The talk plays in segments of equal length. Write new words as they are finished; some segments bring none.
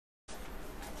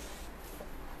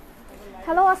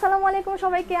Hello আসসালামু আলাইকুম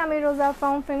সবাইকে, আমি রোজা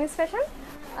ফ্রম ফেমিস ফ্যাশন।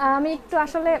 আমি একটু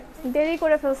আসলে দেরি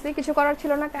করে ফেলছি, কিছু করার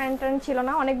ছিল না, কারেন্ট ছিল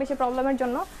না, অনেক বেশি প্রবলেমের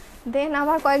জন্য। দেন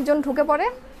আমার কয়েকজন ঢুকে পড়ে,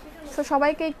 সো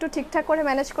সবাইকে একটু ঠিকঠাক করে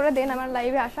ম্যানেজ করে দেন আমার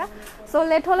লাইভে আসা। সো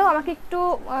লেট হলেও আমাকে একটু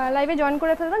লাইভে জয়েন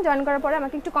করে ফেলবেন। জয়েন করার পরে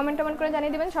আমাকে একটু কমেন্ট করে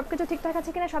জানিয়ে দেবেন সব কিছু ঠিকঠাক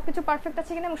আছে কিনা, সব কিছু পারফেক্ট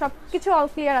আছে কিনা এবং সব কিছু অল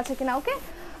ক্লিয়ার আছে কিনা। ওকে,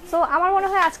 সো আমার মনে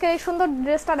হয় আজকে এই সুন্দর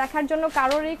ড্রেসটা দেখার জন্য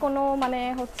কারোরই কোনো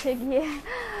হচ্ছে গিয়ে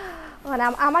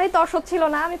আমারই তর্স হচ্ছিল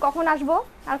না আমি কখন আসবো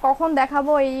আর কখন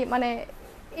দেখাবো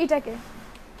এইটাকে।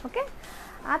 ওকে,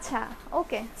 আচ্ছা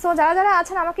ওকে। সো যারা যারা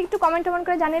আছেন আমাকে একটু কমেন্ট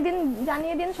করে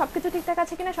জানিয়ে দিন সব কিছু ঠিকঠাক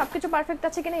আছে কিনা, সব কিছু পারফেক্ট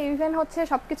আছে কিনা, ইভেন হচ্ছে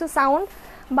সব কিছু সাউন্ড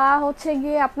বা হচ্ছে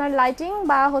গিয়ে আপনার লাইটিং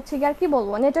বা হচ্ছে গিয়ে আর কি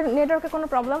বলবো নেটওয়ার্কে কোনো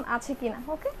প্রবলেম আছে কিনা।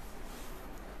 ওকে,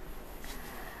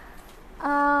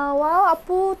 ওয়াও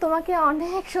আপু তোমাকে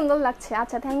অনেক সুন্দর লাগছে।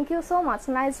 আচ্ছা, thank you so much,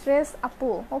 nice dress আপু।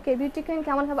 ওকে, বিউটি কুইন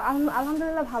কেমন হবে?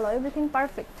 আলহামদুলিল্লাহ ভালো, এভরিথিং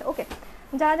পারফেক্ট। ওকে,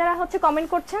 যারা যারা হচ্ছে কমেন্ট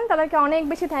করছেন তাদেরকে অনেক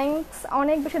বেশি থ্যাঙ্কস,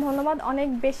 অনেক বেশি ধন্যবাদ, অনেক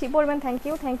বেশি পড়বেন। Thank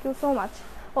you so much.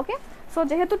 Okay, so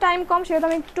যেহেতু টাইম কম সেহেতু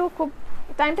আমি একটু খুব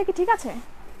টাইমটা কি ঠিক আছে?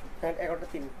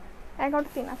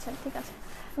 11:03। আচ্ছা ঠিক আছে,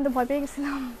 কিন্তু ভয় পেয়ে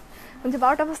গেছিলাম যে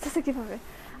 12টা বাজতেছে কীভাবে।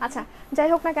 আচ্ছা, যাই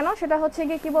হোক না কেন, সেটা হচ্ছে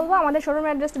গিয়ে কী বলবো, আমাদের শোরুম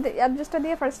অ্যাড্রেসটা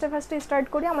দিয়ে ফার্স্টে স্টার্ট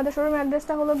করি। আমাদের শোরুম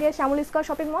অ্যাড্রেসটা হলো গিয়ে শ্যামলী স্কয়ার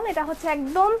শপিং মল। এটা হচ্ছে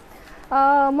একদম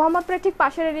মোহাম্মদপুরের ঠিক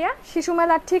পাশের এরিয়া, শিশু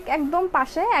মেলার ঠিক একদম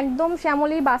পাশে, একদম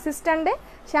শ্যামলী বাস স্ট্যান্ডে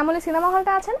শ্যামলী সিনেমা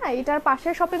হলটা আছে না, এটার পাশে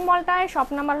শপিং মলটায় শপ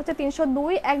নাম্বার হচ্ছে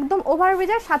 302, একদম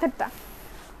ওভারব্রিজের সাথেরটা।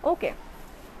 ওকে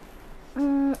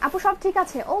আপু সব ঠিক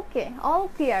আছে? ওকে, অল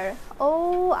ক্লিয়ার। ও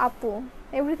আপু,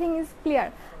 এভরিথিং ইজ ক্লিয়ার।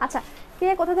 আচ্ছা, কে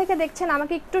কোথা থেকে দেখছেন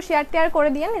আমাকে একটু শেয়ার করে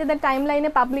দিন নিজেদের টাইম লাইনে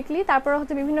পাবলিকলি, তারপরে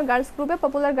হচ্ছে বিভিন্ন গার্লস গ্রুপে,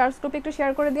 পপুলার গার্লস গ্রুপে একটু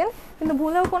শেয়ার করে দিন, কিন্তু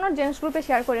ভুলেও কোনো জেন্টস গ্রুপে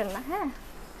শেয়ার করেন না। হ্যাঁ,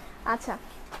 আচ্ছা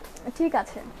ঠিক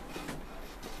আছে।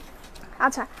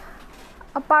 আচ্ছা,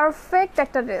 পারফেক্ট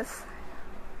একটা ড্রেস।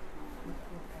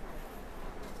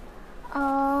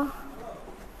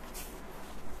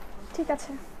 ঠিক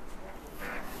আছে,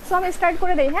 সো আমি স্টার্ট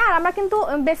করে দিই। হ্যাঁ, আর আমরা কিন্তু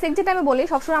বেসিক যেটা আমি বলি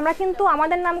সবসময়, আমরা কিন্তু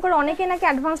আমাদের নাম করে অনেকেই নাকি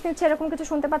অ্যাডভান্স নিচ্ছে এরকম কিছু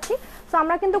শুনতে পাচ্ছি। সো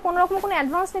আমরা কিন্তু কোনো রকম কোনো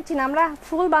অ্যাডভান্স নিচ্ছি না, আমরা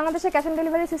ফুল বাংলাদেশে ক্যাশ অন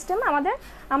ডেলিভারি সিস্টেম আমাদের।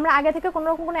 আমরা আগে থেকে কোনো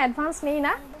রকম কোনো অ্যাডভান্স নেই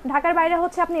না। ঢাকার বাইরে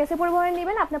হচ্ছে আপনি এসে পরিবহনে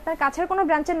নেবেন, আপনি আপনার কাছের কোনো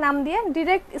ব্রাঞ্চের নাম দিয়ে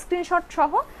ডিরেক্ট স্ক্রিনশট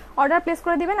সহ অর্ডার প্লেস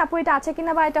করে দিবেন, আপু এটা আছে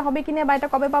কিনা বা এটা হবে কিনা বা এটা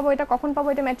কবে পাবো, এটা কখন পাবো,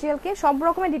 এটা ম্যাটেরিয়াল কি, সব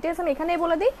রকমের ডিটেলস আমি এখানেই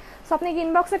বলে দিই। সো আপনি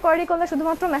ইনবক্সে কোয়ারি করলে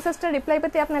শুধুমাত্র মেসেজটা রিপ্লাই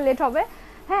পেতে আপনার লেট হবে।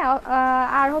 হ্যাঁ,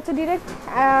 আর হচ্ছে ডিরেক্ট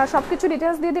সব কিছু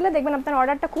ডিটেলস দিয়ে দিলে দেখবেন আপনার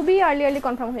অর্ডারটা খুবই আর্লি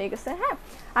কনফার্ম হয়ে গেছে। হ্যাঁ,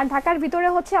 আর ঢাকার ভিতরে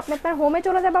হচ্ছে আপনি আপনার হোমে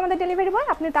চলে যাবে আমাদের ডেলিভারি বয়,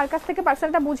 আপনি তার কাছ থেকে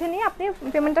পার্সেলটা বুঝে নিয়ে আপনি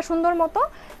পেমেন্টটা সুন্দর মতো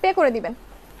পে করে দিবেন।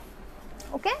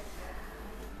 ওকে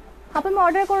আপু, আমি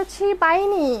অর্ডার করেছি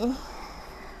পাইনি।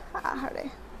 আরে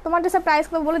তোমার ড্রেসের প্রাইস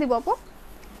বলে দিব আপু।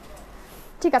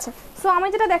 ঠিক আছে, সো আমি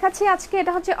যেটা দেখাচ্ছি আজকে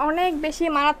এটা হচ্ছে অনেক বেশি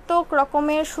মারাত্মক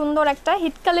রকমের সুন্দর একটা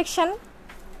হিট কালেকশন।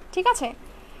 ঠিক আছে,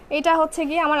 এটা হচ্ছে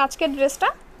গিয়ে আমার আজকের ড্রেসটা,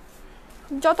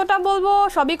 যতটা বলবো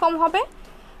সবই কম হবে।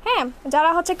 হ্যাঁ,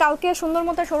 যারা হচ্ছে কালকে সুন্দর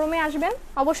মতো শোরুমে আসবেন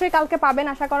অবশ্যই কালকে পাবেন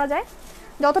আশা করা যায়।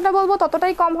 যতটা বলবো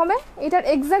ততটাই কম হবে। এটার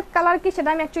এক্স্যাক্ট কালার কি সেটা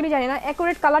আমি অ্যাকচুয়ালি জানি না,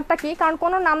 অ্যাকুরেট কালারটা কি, কারণ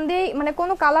কোনো নাম দিয়েই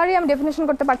কোনো কালারই আমি ডেফিনেশন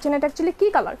করতে পারছি না এটা অ্যাকচুয়ালি কী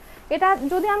কালার। এটা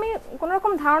যদি আমি কোনো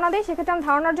রকম ধারণা দিই সেক্ষেত্রে আমি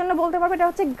ধারণার জন্য বলতে পারবো এটা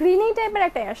হচ্ছে গ্রিনি টাইপের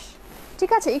একটা অ্যাশ।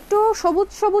 ঠিক আছে, একটু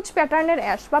সবুজ প্যাটার্নের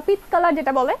অ্যাশ বা পিট কালার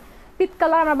যেটা বলে, পিট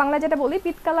কালার আমরা বাংলা যেটা বলি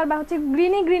পিট কালার বা হচ্ছে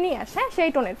গ্রিনি অ্যাশ। হ্যাঁ, সেই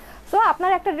টোনের। সো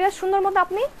আপনার একটা ড্রেস সুন্দর মতো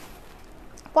আপনি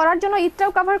পরার জন্য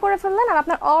ঈদটাও কভার করে ফেললেন, আর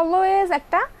আপনার অলওয়েজ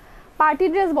একটা পার্টি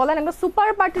ড্রেস বলেন, একটা সুপার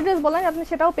পার্টি ড্রেস বলেন, আপনি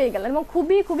সেটাও পেয়ে গেলেন এবং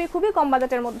খুবই কম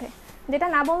বাজেটের মধ্যে, যেটা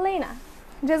না বললেই না।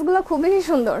 ড্রেসগুলো খুবই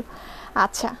সুন্দর।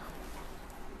 আচ্ছা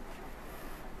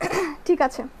ঠিক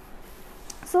আছে,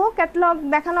 সো ক্যাটালগ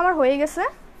দেখানো আমার হয়ে গেছে,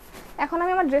 এখন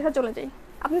আমি আমার ড্রেসে চলে যাই।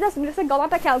 আপনি জাস্ট ড্রেসের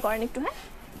গলাটা খেয়াল করেন একটু। হ্যাঁ,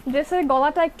 ড্রেসের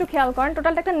গলাটা একটু খেয়াল করেন,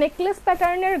 টোটালটা একটা নেকলেস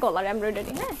প্যাটার্নের গলার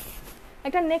এমব্রয়ডারি। হ্যাঁ,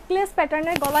 একটা নেকলেস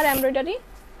প্যাটার্নের গলার এমব্রয়ডারি,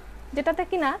 যেটাতে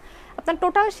কি না আপনার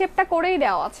টোটাল শেপটা করেই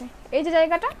দেওয়া আছে। এই যে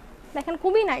জায়গাটা দেখেন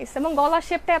খুবই নাইস এবং গলার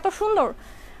শেপটা এত সুন্দর,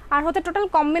 আর হচ্ছে টোটাল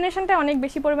কম্বিনেশনটা অনেক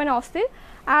বেশি পরিমাণে অস্থির।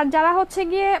 আর যারা হচ্ছে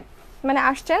গিয়ে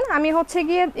আসছেন, আমি হচ্ছে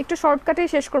গিয়ে একটু শর্টকাটেই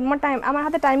শেষ করবো, আমার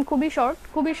হাতে টাইম খুবই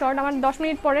শর্ট, আমার 10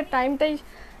 মিনিট পরের টাইমটাই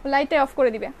লাইটে অফ করে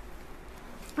দিবে।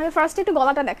 আমি ফার্স্টে একটু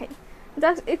গলাটা দেখাই,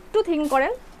 জাস্ট একটু থিঙ্ক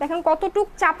করেন, দেখেন কতটুক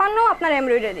চাপানো আপনার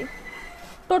এমব্রয়ডারি,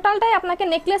 টোটালটাই আপনাকে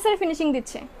নেকলেসের ফিনিশিং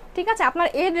দিচ্ছে। ঠিক আছে, আপনার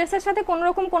এই ড্রেসের সাথে কোনো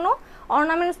রকম কোনো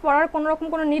অর্নামেন্টস পরার কোনো রকম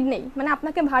কোনো নিড নেই,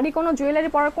 আপনাকে ভারী কোনো জুয়েলারি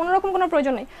পরার কোনো রকম কোনো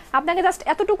প্রয়োজন নেই। আপনাকে জাস্ট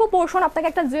এতটুকু পোর্শন আপনাকে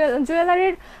একটা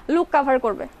জুয়েলারির লুক কাভার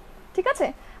করবে। ঠিক আছে,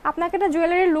 আপনাকে একটা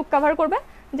জুয়েলারির লুক কাভার করবে,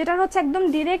 যেটার হচ্ছে একদম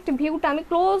ডিরেক্ট ভিউটা আমি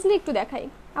ক্লোজলি একটু দেখাই।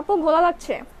 আপু ভোলা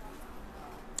লাগছে?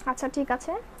 আচ্ছা ঠিক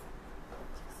আছে।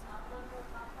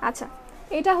 আচ্ছা,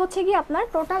 এটা হচ্ছে কি আপনার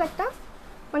টোটাল একটা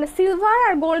মানে সিলভার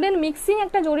আর গোল্ডেন মিক্সিং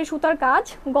একটা জরি সুতার কাজ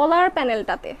গলার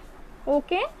প্যানেলটাতে।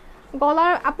 ওকে,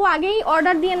 গলার আপু আগেই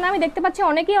অর্ডার দিয়ে না, আমি দেখতে পাচ্ছি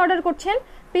অনেকেই অর্ডার করছেন।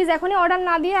 প্লিজ এখনই অর্ডার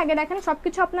না দিয়ে আগে দেখেন সব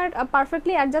কিছু আপনার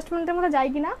পারফেক্টলি অ্যাডজাস্টমেন্টের মধ্যে যায়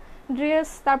কিনা, ড্রেস,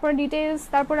 তারপরে ডিটেলস,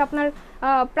 তারপরে আপনার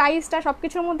প্রাইসটা সব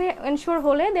কিছুর মধ্যে এনশিওর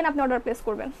হলে দেন আপনি অর্ডার প্লেস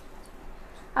করবেন।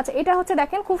 আচ্ছা, এটা হচ্ছে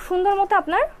দেখেন খুব সুন্দর মতো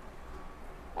আপনার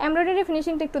এমব্রয়ডারি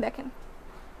ফিনিশিংটা একটু দেখেন,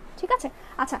 ঠিক আছে।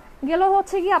 আচ্ছা, গেল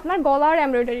হচ্ছে কি আপনার গলার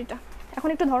এমব্রয়ডারিটা। এখন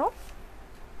একটু ধরো,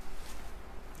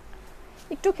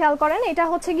 একটু খেয়াল করেন, এটা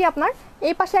হচ্ছে কি আপনার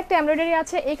এই পাশে একটা এমব্রয়ডারি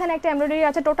আছে, এখানে একটা এমব্রয়ডারি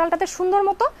আছে, টোটালটাতে সুন্দর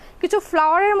মতো কিছু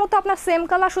ফ্লাওয়ারের মতো আপনার সেম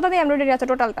কালার সুতা দিয়ে এমব্রয়ডারি আছে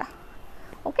টোটালটা।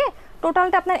 ওকে,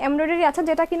 টোটালটা আপনার এমব্রয়ডারি আছে,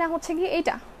 যেটা কিনা হচ্ছে কি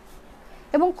এইটা,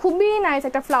 এবং খুবই নাইস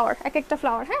একটা ফ্লাওয়ার, এক একটা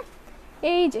ফ্লাওয়ার। হ্যাঁ,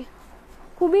 এই যে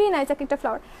খুবই নাইস এক একটা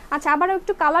ফ্লাওয়ার। আচ্ছা, আবারও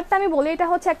একটু কালারটা আমি বলি, এটা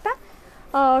হচ্ছে একটা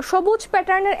সবুজ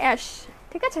প্যাটার্নের অ্যাশ,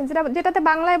 ঠিক আছে, যেটাতে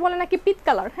বাংলায় বলে নাকি পিত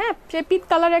কালার। হ্যাঁ, সেই পিত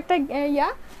কালারের একটা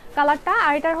কালারটা।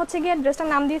 আর এটার হচ্ছে গিয়ে ড্রেসটার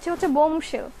নাম দিয়েছে হচ্ছে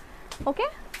বোমশেল। ওকে,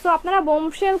 সো আপনারা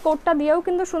বোমশেল কোডটা দিয়েও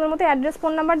কিন্তু সুন্দর মতো অ্যাড্রেস,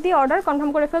 ফোন নাম্বার দিয়ে অর্ডার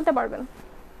কনফার্ম করে ফেলতে পারবেন।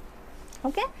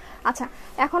 ওকে, আচ্ছা,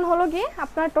 এখন হলো গিয়ে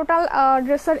আপনার টোটাল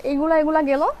ড্রেসের এগুলা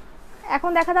গেল। এখন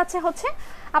দেখা যাচ্ছে হচ্ছে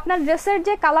আপনার ড্রেসের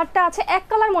যে কালারটা আছে এক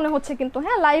কালার মনে হচ্ছে, কিন্তু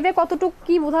হ্যাঁ লাইভে কতটুকু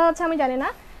কি বোঝা যাচ্ছে আমি জানি না,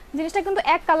 জিনিসটা কিন্তু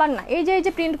এক কালার না। এই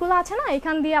যে প্রিন্টগুলো আছে না,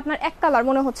 এখান দিয়ে আপনার এক কালার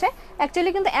মনে হচ্ছে,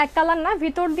 অ্যাকচুয়ালি কিন্তু এক কালার না।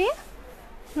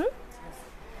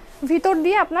 ভিতর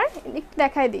দিয়ে আপনার একটু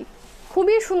দেখাই দিই,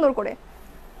 খুবই সুন্দর করে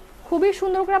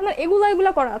আপনার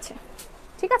এগুলো করা আছে,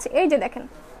 ঠিক আছে। এই যে দেখেন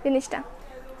জিনিসটা,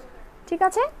 ঠিক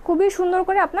আছে, খুবই সুন্দর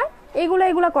করে আপনার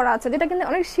এগুলো করা আছে, যেটা কিন্তু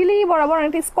অনেক শিলি বরাবর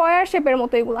অনেকটা স্কোয়ার শেপের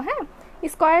মতো এগুলো। হ্যাঁ,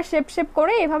 স্কোয়ার শেপ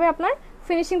করে এভাবে আপনার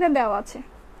ফিনিশিংটা দেওয়া আছে।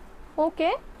 ওকে,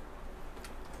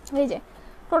 এই যে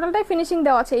টোটালটাই ফিনিশিং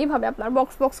দেওয়া আছে এইভাবে আপনার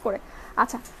বক্স করে।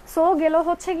 আচ্ছা, সো গেল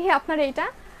হচ্ছে কি আপনার এইটা।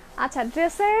 আচ্ছা,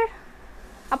 ড্রেসের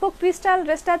আপু ক্রিস্টাল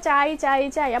ড্রেসটা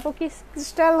চাই আপু,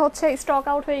 ক্রিস্টাল হচ্ছে স্টক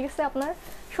আউট হয়ে গেছে আপনার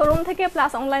শোরুম থেকে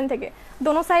প্লাস অনলাইন থেকে,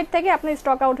 দোনো সাইড থেকে আপনার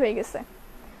স্টক আউট হয়ে গেছে।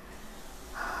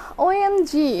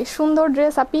 OMG, সুন্দর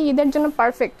ড্রেস আপনি ঈদের জন্য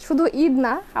পারফেক্ট। শুধু ঈদ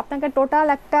না, আপনাকে টোটাল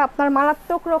একটা আপনার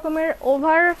মারাত্মক রকমের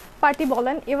ওভার পার্টি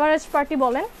বলেন, এভারেজ পার্টি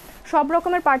বলেন, সব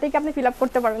রকমের পার্টিকে আপনি ফিল আপ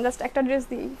করতে পারবেন জাস্ট একটা ড্রেস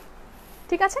দিয়েই,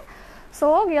 ঠিক আছে। সো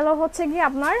গেল হচ্ছে গিয়ে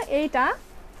আপনার এইটা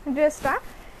ড্রেসটা।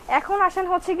 এখন আসেন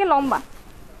হচ্ছে গিয়ে লম্বা,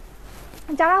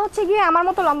 যারা হচ্ছে গিয়ে আমার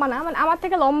মতো লম্বা না, মানে আমার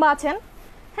থেকে লম্বা আছেন।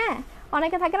 হ্যাঁ,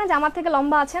 অনেকে থাকে না যে আমার থেকে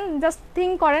লম্বা আছেন, জাস্ট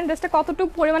থিঙ্ক করেন ড্রেসটা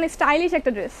কতটুকু পরিমাণে স্টাইলিশ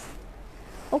একটা ড্রেস।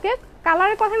 ওকে,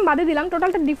 কালারের কথা আমি বাদে দিলাম,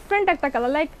 টোটালটা ডিফারেন্ট একটা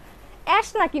কালার, লাইক অ্যাশ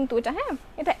না কিন্তু এটা, হ্যাঁ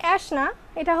এটা অ্যাশ না,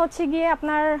 এটা হচ্ছে গিয়ে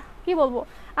আপনার কি বলবো,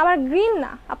 আবার গ্রিন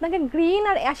না, আপনাকে গ্রিন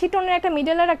আর অ্যাশি টোনের একটা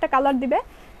মিডলের একটা কালার দিবে।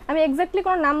 আমি এক্স্যাক্টলি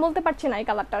কোনো নাম বলতে পারছি না এই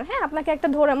কালারটার। হ্যাঁ, আপনাকে একটা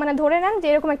ধরে নেন যে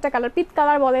এরকম একটা কালার, পিট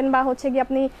কালার বলেন বা হচ্ছে গিয়ে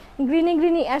আপনি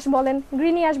গ্রিনি অ্যাশ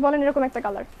বলেন, এরকম একটা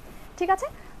কালার, ঠিক আছে।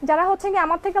 যারা হচ্ছে গিয়ে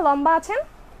আমার থেকে লম্বা আছেন,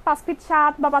 5 ফিট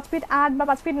 7 বা 5 ফিট 8 বা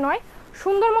 5 ফিট 9,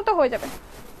 সুন্দর মতো হয়ে যাবে,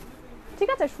 ঠিক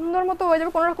আছে, সুন্দর মতো হয়ে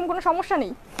যাবে, কোনো রকম কোনো সমস্যা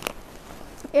নেই।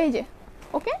 এই যে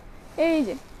ওকে, এই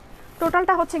যে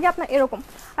টোটালটা হচ্ছে গিয়ে আপনার এরকম।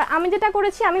 আর আমি যেটা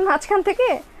করেছি, আমি মাঝখান থেকে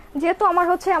যেহেতু আমার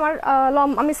হচ্ছে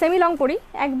আমি সেমি লং পরি,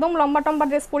 একদম লম্বা টম্বা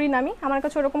ড্রেস পরি না আমি, আমার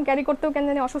কাছে ওরকম ক্যারি করতেও কেন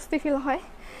জানি অস্বস্তি ফিল হয়,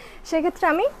 সেক্ষেত্রে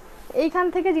আমি এইখান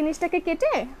থেকে জিনিসটাকে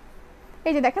কেটে,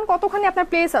 এই যে দেখেন কতখানি আপনার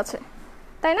প্লেস আছে,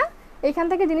 তাই না, এইখান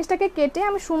থেকে জিনিসটাকে কেটে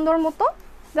আমি সুন্দর মতো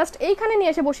জাস্ট এইখানে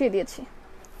নিয়ে এসে বসিয়ে দিয়েছি।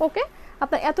 ওকে,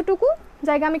 আপনার এতটুকু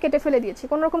জায়গা আমি কেটে ফেলে দিয়েছি,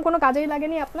 কোনো রকম কোনো কাজেই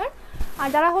লাগেনি আপনার। আর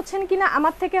যারা হচ্ছেন কিনা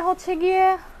আমার থেকে হচ্ছে গিয়ে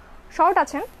শর্ট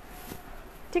আছেন,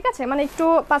 ঠিক আছে, মানে একটু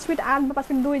 5 ফিট 8 বা 5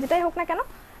 ফিট 2 যেটাই হোক না কেন,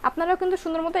 আপনারাও কিন্তু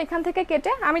সুন্দর মতো এখান থেকে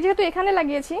কেটে, আমি যেহেতু এখানে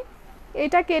লাগিয়েছি,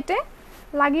 এটা কেটে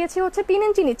লাগিয়েছি হচ্ছে 3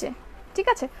 ইঞ্চি নিচে, ঠিক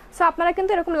আছে। সো আপনারা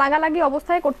কিন্তু এরকম লাগালাগি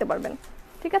অবস্থায় করতে পারবেন,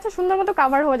 ঠিক আছে, সুন্দর মতো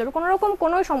কাভার হয়ে যাবে, কোনো রকম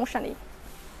কোনো সমস্যা নেই।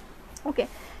 ওকে,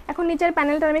 এখন নিচের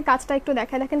প্যানেলটার আমি কাজটা একটু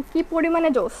দেখাই, দেখেন কি পরিমাণে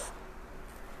জোস,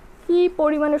 কি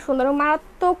পরিমাণে সুন্দর,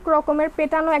 মারাত্মক রকমের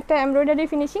পেটানো একটা এমব্রয়ডারি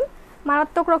ফিনিশিং,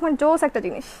 মারাত্মক রকমের জোস একটা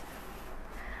জিনিস।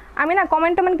 আমি না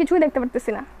কমেন্ট কিছুই দেখতে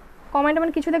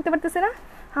পারতেছি না,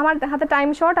 আমার হাতে টাইম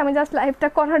শর্ট, আমি জাস্ট লাইভটা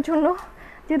করার জন্য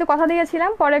যেহেতু কথা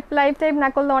দিয়েছিলাম পরে লাইভ টাইপ না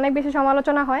করলে অনেক বেশি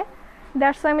সমালোচনা হয়,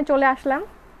 দ্যাটস ওয়াই আমি চলে আসলাম।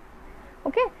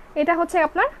 ওকে, এটা হচ্ছে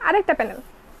আপনার আরেকটা প্যানেল,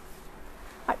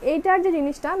 আর এইটার যে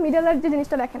জিনিসটা মিডলের যে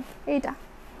জিনিসটা দেখেন এইটা।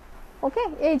 ওকে,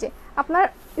 এই যে আপনার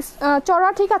চড়া,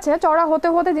 ঠিক আছে, চড়া হতে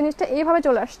হতে জিনিসটা এইভাবে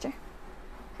চলে আসছে,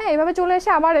 হ্যাঁ এইভাবে চলে এসে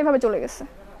আবার এইভাবে চলে গেছে।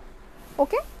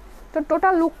 ওকে, তো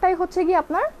টোটাল লুকটাই হচ্ছে কি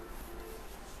আপনার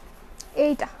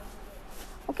এইটা।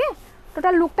 ওকে,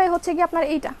 টোটাল লুকটাই হচ্ছে কি আপনার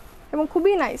এইটা, এবং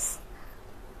খুবই নাইস।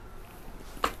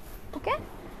 ওকে,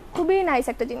 খুবই নাইস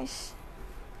একটা জিনিস।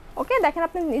 ওকে, দেখেন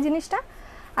আপনি এই জিনিসটা।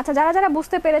 আচ্ছা, যারা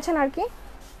বুঝতে পেরেছেন আর কি,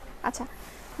 আচ্ছা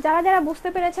যারা যারা বুঝতে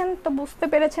পেরেছেন তো বুঝতে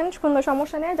পেরেছেন, সুন্দর,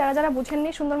 সমস্যা নেই। যারা যারা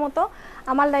বুঝেননি সুন্দর মতো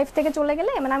আমার লাইফ থেকে চলে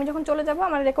গেলে, মানে আমি যখন চলে যাব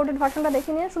আমার রেকর্ডেড ভার্সনটা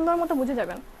দেখে নিয়ে সুন্দর মতো বুঝে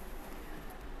যাবেন।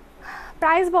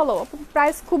 প্রাইস বলো,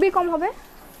 প্রাইস খুবই কম হবে,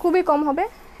 খুবই কম হবে।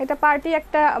 এটা পার্টি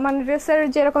একটা মানে ড্রেসের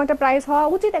যেরকম একটা প্রাইস হওয়া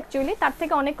উচিত অ্যাকচুয়ালি, তার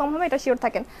থেকে অনেক কম হবে, এটা শিওর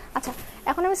থাকেন। আচ্ছা,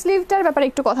 এখন আমি স্লিভটার ব্যাপারে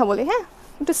একটু কথা বলি। হ্যাঁ,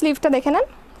 একটু স্লিভটা দেখে নেন,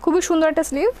 খুবই সুন্দর একটা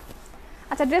স্লিভ।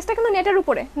 আচ্ছা, ড্রেসটা কিন্তু নেটের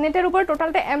উপরে, নেটের উপরে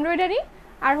টোটালটা এমব্রয়ডারি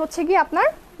আর হচ্ছে গিয়ে আপনার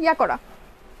ইয়া করা,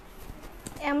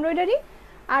 এমব্রয়ডারি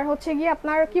আর হচ্ছে গিয়ে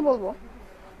আপনার কি বলবো,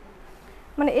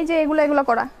 মানে এই যে এগুলো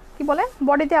করা, কি বলে,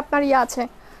 বডিতে আপনার ইয়া আছে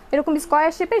এরকম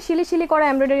স্কোয়ার শেপে শিলি শিলি করা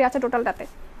এমব্রয়ডারি আছে টোটালটাতে।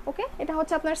 ওকে, এটা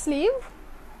হচ্ছে আপনার স্লিভ,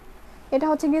 এটা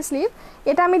হচ্ছে গিয়ে স্লিভ।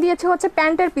 এটা আমি দিয়েছি হচ্ছে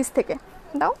প্যান্টের পিস থেকে,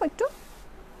 দাও একটু,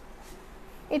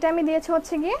 এটা আমি দিয়েছি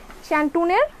হচ্ছে গিয়ে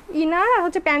শ্যান্টুনের ইনার আর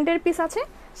হচ্ছে প্যান্টের পিস আছে,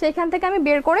 সেইখান থেকে আমি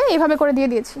বের করে এইভাবে করে দিয়ে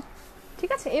দিয়েছি।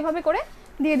 ঠিক আছে, এইভাবে করে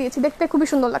দিয়ে দিয়েছি, দেখতে খুবই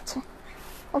সুন্দর লাগছে।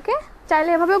 ওকে, চাইলে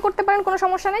এভাবেও করতে পারেন, কোনো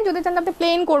সমস্যা নেই। যদি চান আপনি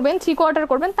প্লেন করবেন, 3/4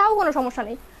 করবেন, তাও কোনো সমস্যা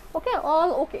নেই। ওকে,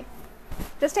 অল ওকে।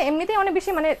 ড্রেসটা এমনিতেই অনেক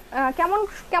বেশি মানে কেমন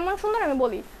কেমন সুন্দর আমি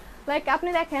বলি, লাইক আপনি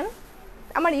দেখেন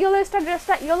আমার ইয়েলো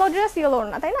ড্রেসটা, ইয়েলো ড্রেস ইয়েলো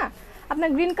ওড়না, তাই না? আপনার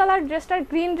গ্রিন কালার ড্রেসটার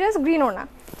গ্রিন ড্রেস গ্রিন ওড়না,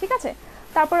 ঠিক আছে?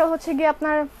 তারপরে হচ্ছে গিয়ে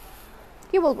আপনার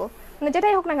কি বলবো, মানে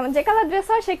যেটাই হোক না কেন, যে কালার ড্রেস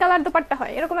হয় সেই কালার দোপাট্টা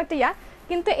হয়, এরকম একটা ইয়া।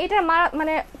 কিন্তু এটার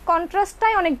মানে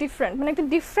কন্ট্রাস্টটাই অনেক ডিফারেন্ট, মানে একটু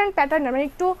ডিফারেন্ট প্যাটার্নের, মানে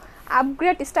একটু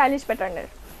আপগ্রেড স্টাইলিশ প্যাটার্নের।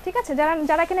 ঠিক আছে, যারা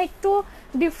যারা কিনা একটু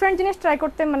ডিফারেন্ট জিনিস ট্রাই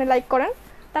করতে মানে লাইক করেন,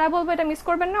 তারা বলবো এটা মিস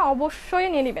করবেন না, অবশ্যই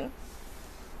নিয়ে নেবেন।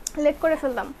 লেট করে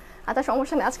ফেললাম, আচ্ছা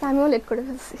সমস্যা নেই, আজকে আমিও লেট করে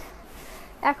ফেলছি।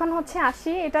 এখন হচ্ছে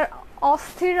আসি এটার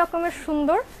অস্থির রকমের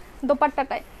সুন্দর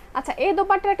দোপাট্টাটায়। আচ্ছা, এই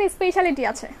দোপাট্টার একটা স্পেশালিটি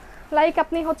আছে, লাইক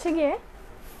আপনি হচ্ছে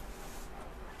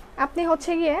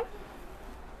গিয়ে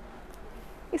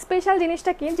স্পেশাল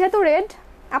জিনিসটা কি, যেহেতু রেড,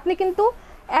 আপনি কিন্তু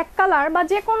এক কালার বা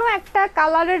যে কোনো একটা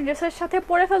কালারের ড্রেসের সাথে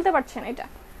পরে ফেলতে পারছেন। এটা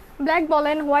ব্ল্যাক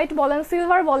বলেন, হোয়াইট বলেন,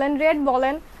 সিলভার বলেন, রেড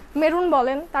বলেন, মেরুন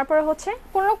বলেন, তারপরে হচ্ছে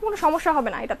কোনো সমস্যা হবে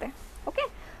না এটাতে। ওকে,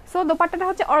 সো দোপাট্টাটা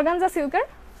হচ্ছে অর্গানজা সিল্কের,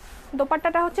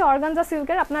 দোপাট্টাটা হচ্ছে অর্গানজা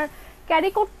সিল্কের। আপনার ক্যারি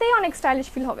করতেই অনেক স্টাইলিশ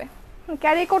ফিল হবে,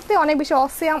 ক্যারি করতে অনেক বেশি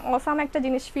অসাম একটা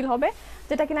জিনিস ফিল হবে,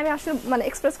 যেটা কিনা আমি আসলে মানে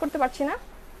এক্সপ্রেস করতে পারছি না।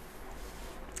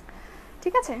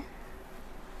 ঠিক আছে,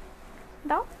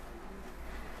 দাও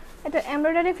এটা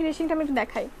এমব্রয়ডারি ফিনিশিংটা আমি একটু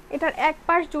দেখাই। এটার এক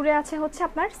পাশ জুড়ে আছে হচ্ছে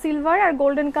আপনার সিলভার আর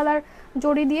গোল্ডেন কালার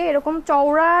জড়ি দিয়ে এরকম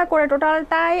চওড়া করে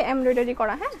টোটালটাই এমব্রয়ডারি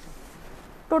করা। হ্যাঁ,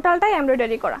 টোটালটাই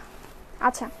এমব্রয়ডারি করা।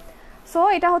 আচ্ছা, সো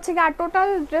এটা হচ্ছে কি, আর টোটাল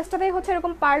ড্রেসটাতেই হচ্ছে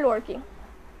এরকম পার্ল ওয়ার্কিং,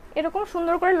 এরকম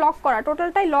সুন্দর করে লক করা,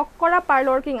 টোটালটাই লক করা পার্ল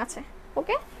ওয়ার্কিং আছে।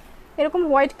 ওকে, এরকম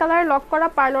হোয়াইট কালারের লক করা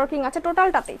পার্ল ওয়ার্কিং আছে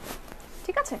টোটালটাতেই।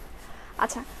 ঠিক আছে,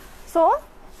 আচ্ছা, সো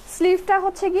স্লিভটা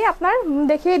হচ্ছে গিয়ে আপনার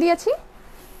দেখিয়ে দিয়েছি।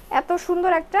 এত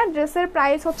সুন্দর একটা ড্রেসের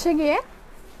প্রাইস হচ্ছে গিয়ে,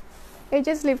 এই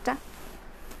যে স্লিভটা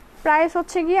প্রাইস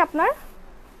হচ্ছে গিয়ে আপনার,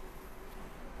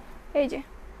 এই যে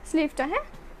স্লিভটা, হ্যাঁ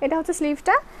এটা হচ্ছে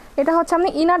স্লিভটা, এটা হচ্ছে আমি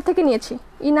ইনার থেকে নিয়েছি,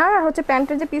 ইনার আর হচ্ছে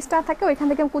প্যান্টের যে পিসটা থাকে ওইখান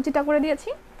থেকে আমি কুচিটা করে দিয়েছি।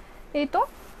 এই তো,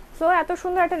 সো এত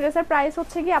সুন্দর একটা ড্রেসের প্রাইস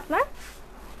হচ্ছে গিয়ে আপনার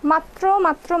মাত্র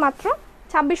মাত্র মাত্র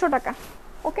 2600 টাকা।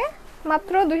 ওকে,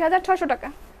 মাত্র 2600 টাকা।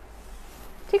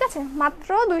 ঠিক আছে, মাত্র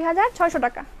 2600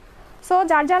 টাকা। সো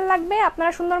যার যার লাগবে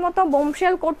আপনারা সুন্দর মতো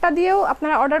বোমশেল কোডটা দিয়েও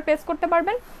আপনারা অর্ডার প্লেস করতে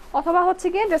পারবেন, অথবা হচ্ছে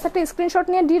গিয়ে ড্রেস একটা স্ক্রিনশট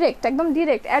নিয়ে একদম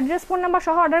ডিরেক্ট অ্যাড্রেস, ফোন নাম্বার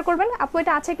সহ অর্ডার করবেন। আপু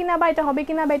এটা আছে কিনা, বা এটা হবে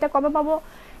কিনা, বা এটা কবে পাবো,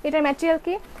 এটার ম্যাটেরিয়াল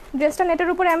কি। ড্রেসটা নেটের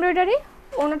উপরে এমব্রয়ডারি,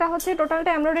 ওনাটা হচ্ছে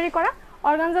টোটালটা এমব্রয়ডারি করা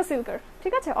অর্গানজা সিল্কের।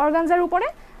 ঠিক আছে, অর্গানজার উপরে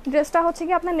ড্রেসটা হচ্ছে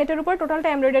কি আপনার নেটের উপরে টোটালটা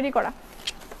এমব্রয়ডারি করা,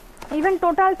 ইভেন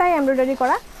টোটালটাই এমব্রয়ডারি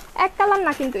করা, এক কালার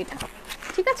না কিন্তু এটা।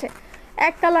 ঠিক আছে,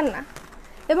 এক কালার না,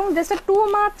 এবং ড্রেসটা টু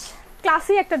মাচ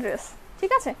ক্লাসি একটা ড্রেস।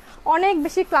 ঠিক আছে, অনেক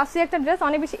বেশি ক্লাসি একটা ড্রেস,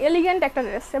 অনেক বেশি এলিগেন্ট একটা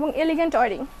ড্রেস, এবং এলিগেন্ট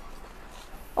ওয়ারিং।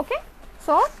 ওকে,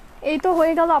 সো এই তো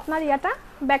হয়ে গেল আপনার ইয়াটা।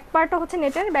 ব্যাক পার্টটা হচ্ছে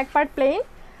নেটের, ব্যাক পার্ট প্লেন,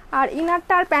 আর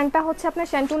ইনারটা আর প্যান্টটা হচ্ছে আপনার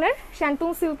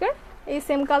শ্যান্টুন সিল্কের, এই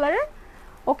সেম কালারের।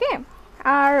 ওকে,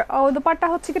 আর দোপাট্টা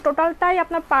হচ্ছে কি টোটালটাই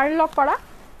আপনার পার্ল লক করা,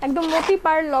 একদম মোটি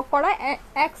পার্ল লক করা,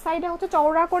 এক সাইডে হচ্ছে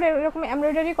চওড়া করে এরকম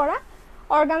এমব্রয়ডারি করা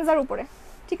অর্গানজার উপরে।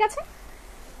 ঠিক আছে,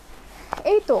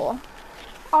 এই তো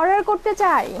অর্ডার করতে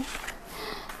চাই,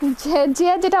 যে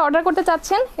যেটা অর্ডার করতে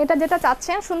চাচ্ছেন, এটা যেটা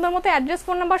চাচ্ছেন সুন্দর মতো অ্যাড্রেস,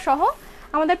 ফোন নাম্বার সহ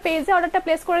আমাদের পেজে অর্ডারটা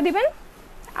প্লেস করে দিবেন।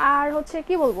 আর হচ্ছে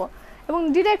কি বলবো, এবং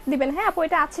ডিরেক্ট দিবেন, হ্যাঁ আপু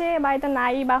এটা আছে বা এটা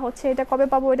নাই, বা হচ্ছে এটা কবে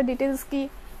পাবো, এটা ডিটেলস কি।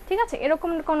 ঠিক আছে, এরকম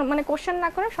কোনো মানে কোশ্চেন না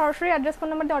করে সরাসরি অ্যাড্রেস, ফোন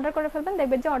নাম্বার দিয়ে অর্ডার করে ফেলবেন,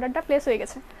 দেখবেন যে অর্ডারটা প্লেস হয়ে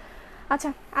গেছে। আচ্ছা,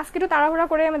 আজকে একটু তাড়াহুড়া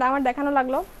করে আমার দেখানো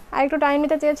লাগলো, আর একটু টাইম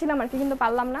নিতে চেয়েছিলাম আর কি, কিন্তু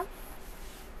পারলাম না,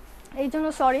 এই জন্য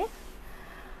সরি।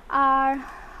 আর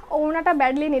ওড়নাটা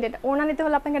ব্যাডলি নিডেড, ওড়না নিতে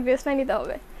হলে আপনাকে ড্রেসটাই নিতে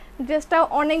হবে। ড্রেসটা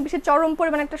অনেক বেশি চরম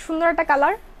পরিমাণে একটা সুন্দর একটা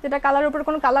কালার, যেটা কালারের উপর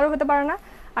কোনো কালারও হতে পারে না।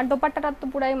 আর দোপাট্টাটা তো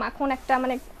পুরাই মাখন একটা,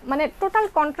 মানে মানে টোটাল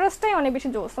কন্ট্রাস্টটাই অনেক বেশি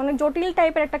জোস, অনেক জটিল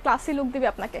টাইপের একটা ক্লাসি লুক দিবে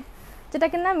আপনাকে, যেটা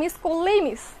কিনা মিস করলেই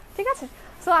মিস। ঠিক আছে,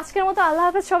 সো আজকের মতো আল্লাহ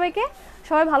হাফেজ সবাইকে,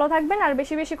 সবাই ভালো থাকবেন আর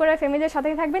বেশি বেশি করে ফ্যামিলির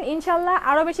সাথেই থাকবেন ইনশাল্লাহ।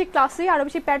 আরও বেশি ক্লাসি, আরও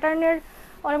বেশি প্যাটার্নের,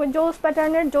 অনেক জোস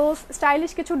প্যাটার্নের, জোস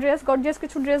স্টাইলিশ কিছু ড্রেস, গর্জিয়াস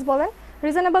কিছু ড্রেস বলেন,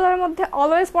 রিজনেবলের মধ্যে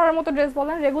অলওয়েজ পরার মতো ড্রেস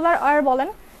বলেন, রেগুলার ওয়ার বলেন,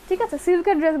 ঠিক আছে,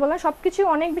 সিল্কের ড্রেস বলেন, সব কিছু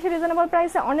অনেক বেশি রিজনেবল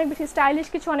প্রাইসে, অনেক বেশি স্টাইলিশ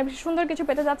কিছু, অনেক বেশি সুন্দর কিছু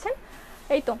পেতে যাচ্ছেন।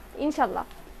 এই তো ইনশাল্লাহ।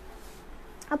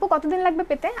 আপু কতদিন লাগবে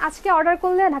পেতে? আজকে অর্ডার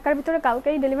করলে ঢাকার ভিতরে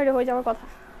কালকেই ডেলিভারি হয়ে যাওয়ার কথা।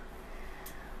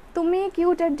 তুমি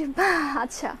কিউটের ডিব্বা,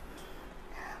 আচ্ছা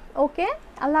ওকে,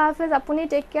 আল্লাহ হাফেজ, আপনি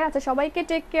টেক কেয়ার। আচ্ছা সবাইকে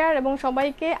টেক কেয়ার এবং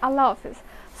সবাইকে আল্লাহ হাফেজ।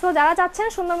 সো যারা চাচ্ছেন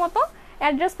সুন্দর মতো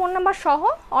অ্যাড্রেস ফোন নাম্বার সহ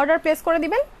অর্ডার প্লেস করে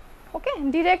দিবেন, ওকে,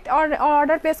 ডিরেক্ট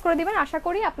অর্ডার প্লেস করে দিবেন, আশা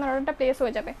করি আপনার অর্ডারটা প্লেস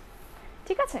হয়ে যাবে।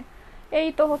 ঠিক আছে, এই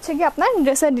তো হচ্ছে কি আপনার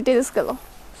ড্রেসের ডিটেলস গেল।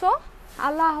 সো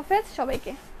আল্লাহ হাফেজ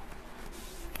সবাইকে।